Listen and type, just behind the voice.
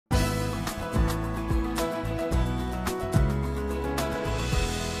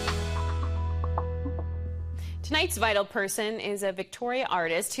Tonight's vital person is a Victoria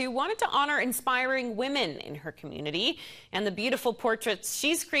artist who wanted to honor inspiring women in her community. And the beautiful portraits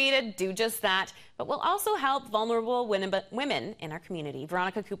she's created do just that, but will also help vulnerable women in our community.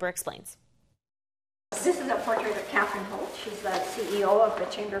 Veronica Cooper explains. This is a portrait of Catherine Holt. She's the CEO of the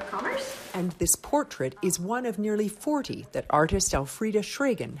Chamber of Commerce. And this portrait is one of nearly 40 that artist Elfrida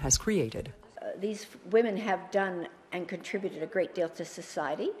Schragen has created. These women have done and contributed a great deal to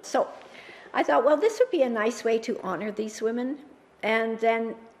society. So I thought, well, this would be a nice way to honor these women. And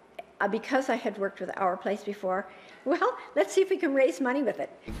then because I had worked with Our Place before, well, let's see if we can raise money with it.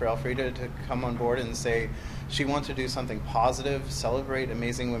 For Elfrida to come on board and say she wants to do something positive, celebrate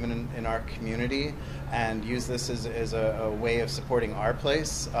amazing women in our community, and use this as a way of supporting Our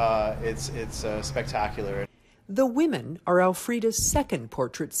Place, it's spectacular. The women are Elfrida's second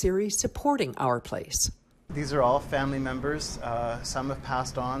portrait series supporting Our Place. These are all family members. Some have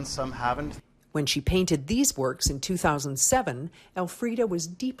passed on, some haven't. When she painted these works in 2007, Elfrida was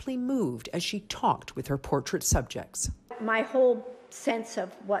deeply moved as she talked with her portrait subjects. My whole sense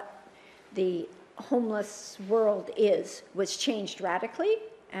of what the homeless world was changed radically,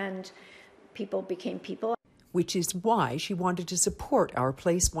 and people became people. Which is why she wanted to support Our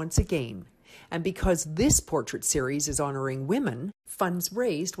Place once again. And because this portrait series is honoring women, funds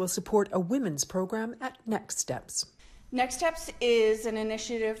raised will support a women's program at Next Steps. Next Steps is an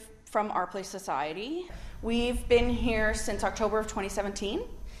initiative from Our Place Society. We've been here since October of 2017,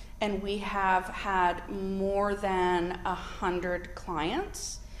 and we have had more than 100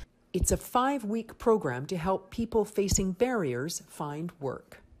 clients. It's a 5-week program to help people facing barriers find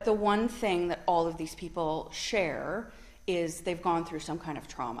work. The one thing that all of these people share is they've gone through some kind of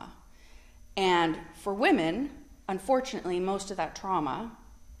trauma. And for women, unfortunately, most of that trauma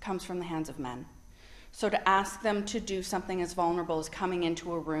comes from the hands of men. So to ask them to do something as vulnerable as coming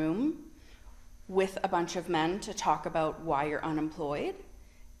into a room with a bunch of men to talk about why you're unemployed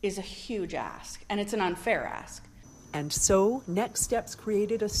is a huge ask, and it's an unfair ask. And so Next Steps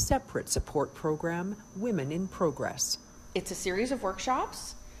created a separate support program, Women in Progress. It's a series of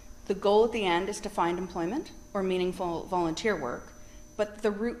workshops. The goal at the end is to find employment or meaningful volunteer work, but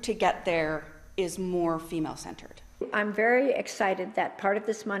the route to get there is more female-centered. I'm very excited that part of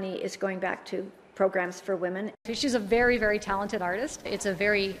this money is going back to programs for women. She's a very, very talented artist. It's a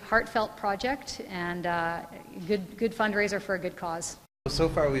very heartfelt project and good fundraiser for a good cause. So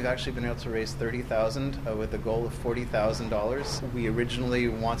far we've actually been able to raise $30,000 with a goal of $40,000. We originally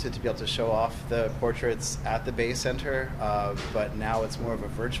wanted to be able to show off the portraits at the Bay Center, but now it's more of a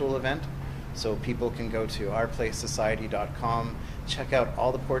virtual event. So people can go to ourplacesociety.com, check out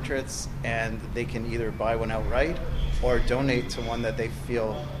all the portraits, and they can either buy one outright or donate to one that they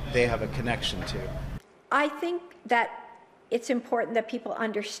feel they have a connection to. I think that it's important that people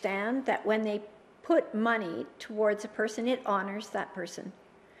understand that when they put money towards a person, it honors that person.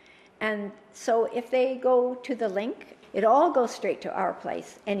 And so if they go to the link, it all goes straight to Our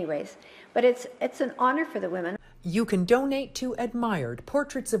Place anyways. But it's an honor for the women. You can donate to Admired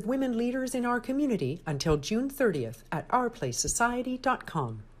Portraits of Women Leaders in Our Community until June 30th at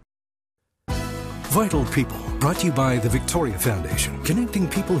ourplacesociety.com. Vital People, brought to you by the Victoria Foundation, connecting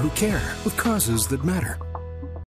people who care with causes that matter.